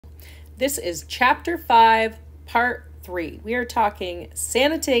This is Chapter 5, Part 3. We are talking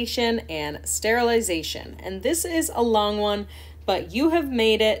sanitation and sterilization. And this is a long one, but you have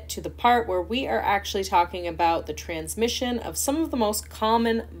made it to the part where we are actually talking about the transmission of some of the most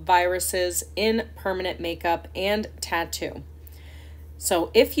common viruses in permanent makeup and tattoo.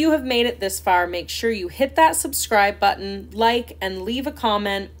 So if you have made it this far, make sure you hit that subscribe button, like, and leave a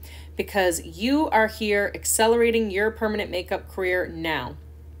comment because you are here accelerating your permanent makeup career now.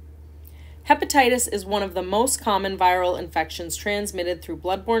 Hepatitis is one of the most common viral infections transmitted through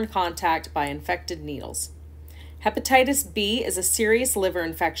bloodborne contact by infected needles. Hepatitis B is a serious liver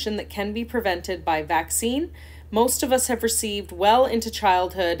infection that can be prevented by vaccine. Most of us have received well into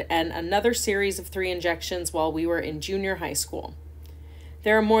childhood and another series of 3 injections while we were in junior high school.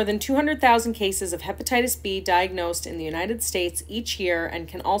 There are more than 200,000 cases of hepatitis B diagnosed in the United States each year and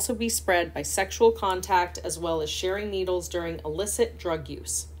can also be spread by sexual contact as well as sharing needles during illicit drug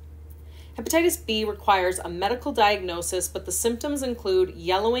use. Hepatitis B requires a medical diagnosis, but the symptoms include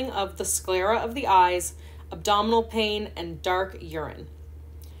yellowing of the sclera of the eyes, abdominal pain, and dark urine.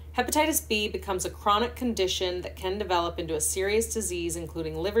 Hepatitis B becomes a chronic condition that can develop into a serious disease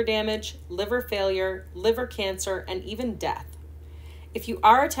including liver damage, liver failure, liver cancer, and even death. If you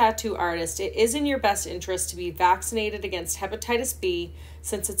are a tattoo artist, it is in your best interest to be vaccinated against hepatitis B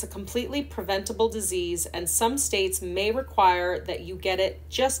since it's a completely preventable disease and some states may require that you get it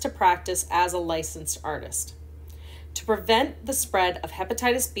just to practice as a licensed artist. To prevent the spread of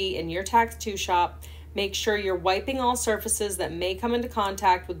hepatitis B in your tattoo shop, make sure you're wiping all surfaces that may come into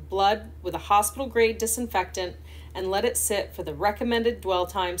contact with blood with a hospital-grade disinfectant and let it sit for the recommended dwell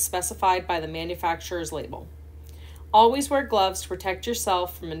time specified by the manufacturer's label. Always wear gloves to protect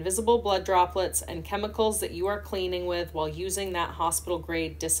yourself from invisible blood droplets and chemicals that you are cleaning with while using that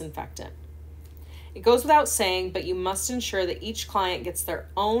hospital-grade disinfectant. It goes without saying, but you must ensure that each client gets their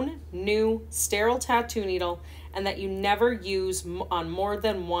own new sterile tattoo needle and that you never use on more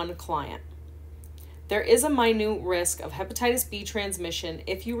than one client. There is a minute risk of hepatitis B transmission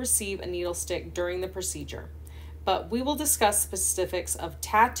if you receive a needle stick during the procedure. But we will discuss specifics of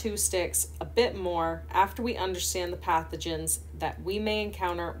tattoo sticks a bit more after we understand the pathogens that we may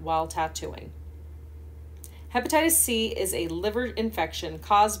encounter while tattooing. Hepatitis C is a liver infection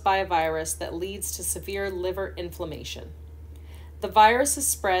caused by a virus that leads to severe liver inflammation. The virus is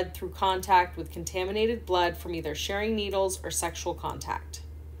spread through contact with contaminated blood from either sharing needles or sexual contact.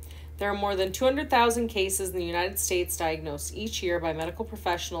 There are more than 200,000 cases in the United States diagnosed each year by medical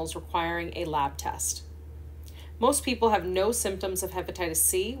professionals requiring a lab test. Most people have no symptoms of hepatitis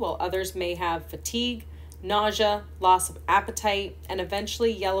C, while others may have fatigue, nausea, loss of appetite, and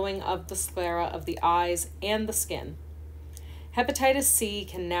eventually yellowing of the sclera of the eyes and the skin. Hepatitis C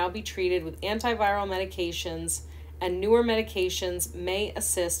can now be treated with antiviral medications, and newer medications may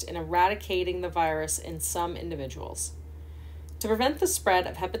assist in eradicating the virus in some individuals. To prevent the spread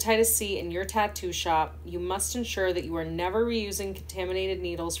of hepatitis C in your tattoo shop, you must ensure that you are never reusing contaminated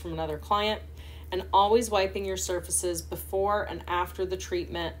needles from another client and always wiping your surfaces before and after the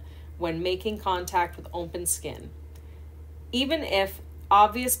treatment when making contact with open skin. Even if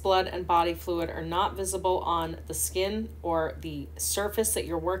obvious blood and body fluid are not visible on the skin or the surface that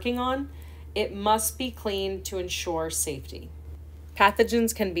you're working on, it must be cleaned to ensure safety.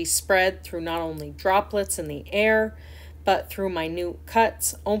 Pathogens can be spread through not only droplets in the air, but through minute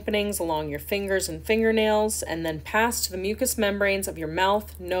cuts, openings along your fingers and fingernails, and then pass to the mucous membranes of your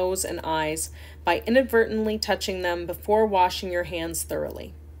mouth, nose, and eyes by inadvertently touching them before washing your hands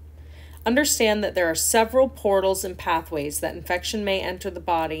thoroughly. Understand that there are several portals and pathways that infection may enter the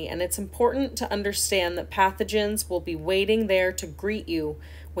body, and it's important to understand that pathogens will be waiting there to greet you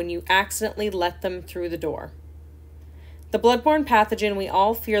when you accidentally let them through the door. The bloodborne pathogen we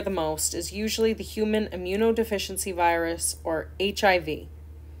all fear the most is usually the human immunodeficiency virus, or HIV.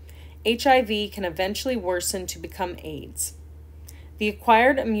 HIV can eventually worsen to become AIDS. The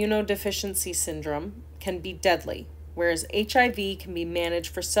acquired immunodeficiency syndrome can be deadly, whereas HIV can be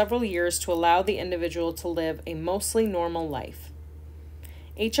managed for several years to allow the individual to live a mostly normal life.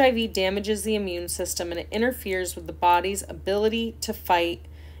 HIV damages the immune system and it interferes with the body's ability to fight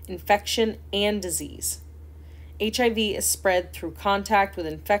infection and disease. HIV is spread through contact with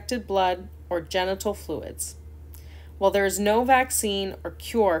infected blood or genital fluids. While there is no vaccine or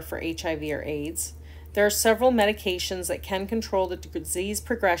cure for HIV or AIDS, there are several medications that can control the disease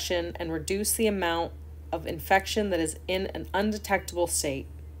progression and reduce the amount of infection that is in an undetectable state.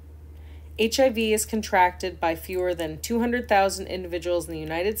 HIV is contracted by fewer than 200,000 individuals in the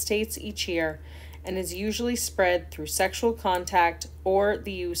United States each year and is usually spread through sexual contact or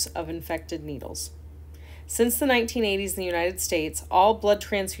the use of infected needles. Since the 1980s in the United States, all blood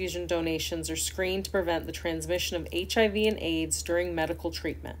transfusion donations are screened to prevent the transmission of HIV and AIDS during medical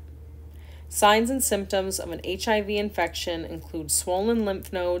treatment. Signs and symptoms of an HIV infection include swollen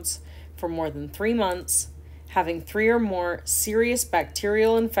lymph nodes for more than 3 months, having 3 or more serious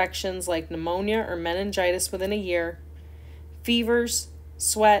bacterial infections like pneumonia or meningitis within a year, fevers,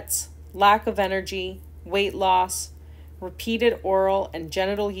 sweats, lack of energy, weight loss, repeated oral and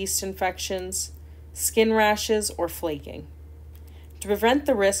genital yeast infections, skin rashes, or flaking. To prevent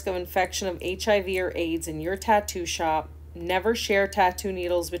the risk of infection of HIV or AIDS in your tattoo shop, never share tattoo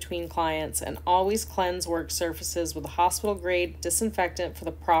needles between clients and always cleanse work surfaces with a hospital-grade disinfectant for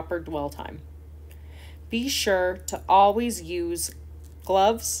the proper dwell time. Be sure to always use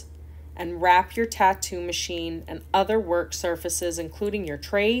gloves and wrap your tattoo machine and other work surfaces, including your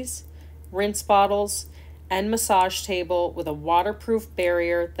trays, rinse bottles, and massage table with a waterproof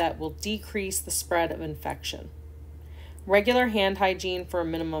barrier that will decrease the spread of infection. Regular hand hygiene for a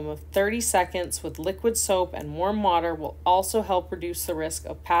minimum of 30 seconds with liquid soap and warm water will also help reduce the risk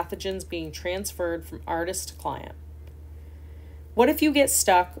of pathogens being transferred from artist to client. What if you get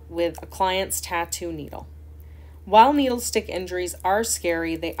stuck with a client's tattoo needle? While needle stick injuries are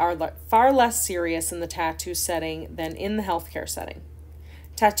scary, they are far less serious in the tattoo setting than in the healthcare setting.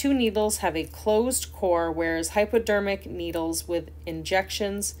 Tattoo needles have a closed core, whereas hypodermic needles with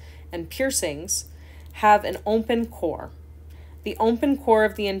injections and piercings have an open core. The open core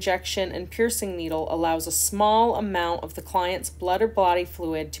of the injection and piercing needle allows a small amount of the client's blood or body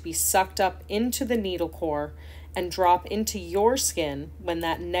fluid to be sucked up into the needle core and drop into your skin when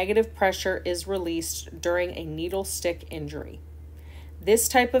that negative pressure is released during a needle stick injury. This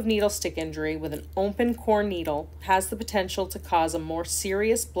type of needle stick injury with an open core needle has the potential to cause a more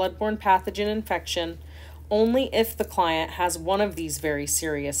serious bloodborne pathogen infection only if the client has one of these very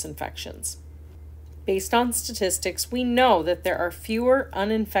serious infections. Based on statistics, we know that there are fewer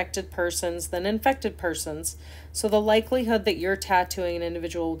uninfected persons than infected persons, so the likelihood that you're tattooing an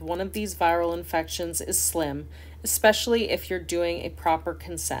individual with one of these viral infections is slim, especially if you're doing a proper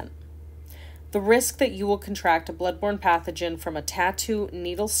consent. The risk that you will contract a bloodborne pathogen from a tattoo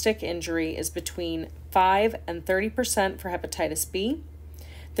needle stick injury is between 5 and 30% for hepatitis B.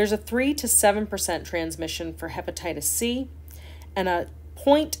 There's a 3 to 7% transmission for hepatitis C, and a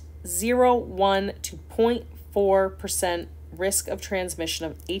 0.01 to 0.4% risk of transmission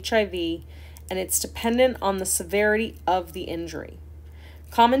of HIV, and it's dependent on the severity of the injury.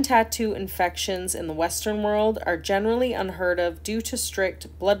 Common tattoo infections in the Western world are generally unheard of due to strict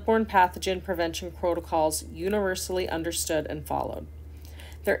bloodborne pathogen prevention protocols universally understood and followed.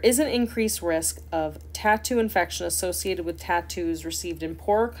 There is an increased risk of tattoo infection associated with tattoos received in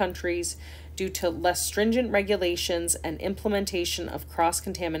poorer countries due to less stringent regulations and implementation of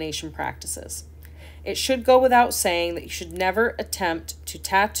cross-contamination practices. It should go without saying that you should never attempt to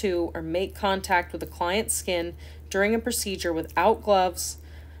tattoo or make contact with a client's skin during a procedure without gloves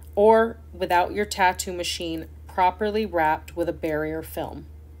or without your tattoo machine properly wrapped with a barrier film.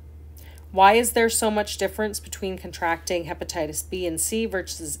 Why is there so much difference between contracting hepatitis B and C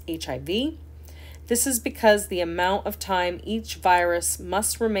versus HIV? This is because the amount of time each virus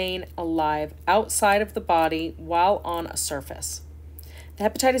must remain alive outside of the body while on a surface. The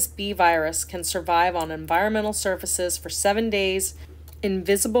hepatitis B virus can survive on environmental surfaces for 7 days,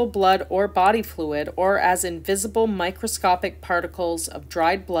 invisible blood or body fluid, or as invisible microscopic particles of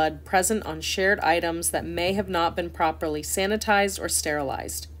dried blood present on shared items that may have not been properly sanitized or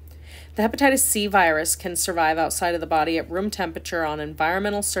sterilized. The hepatitis C virus can survive outside of the body at room temperature on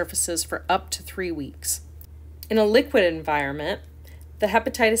environmental surfaces for up to 3 weeks. In a liquid environment, the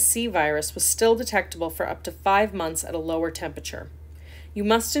hepatitis C virus was still detectable for up to 5 months at a lower temperature. You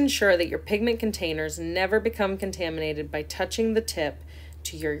must ensure that your pigment containers never become contaminated by touching the tip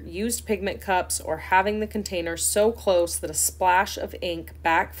to your used pigment cups or having the container so close that a splash of ink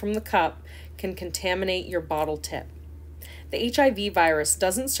back from the cup can contaminate your bottle tip. The HIV virus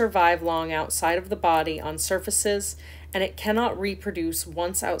doesn't survive long outside of the body on surfaces, and it cannot reproduce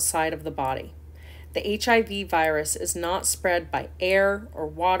once outside of the body. The HIV virus is not spread by air or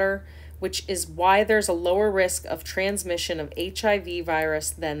water, which is why there's a lower risk of transmission of HIV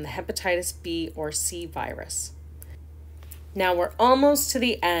virus than the hepatitis B or C virus. Now we're almost to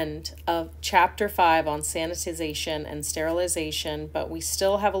the end of Chapter 5 on sanitization and sterilization, but we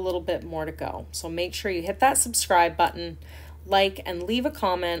still have a little bit more to go. So make sure you hit that subscribe button, like, and leave a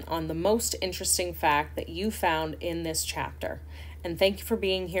comment on the most interesting fact that you found in this chapter. And thank you for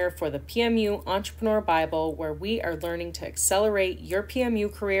being here for the PMU Entrepreneur Bible, where we are learning to accelerate your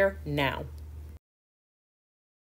PMU career now.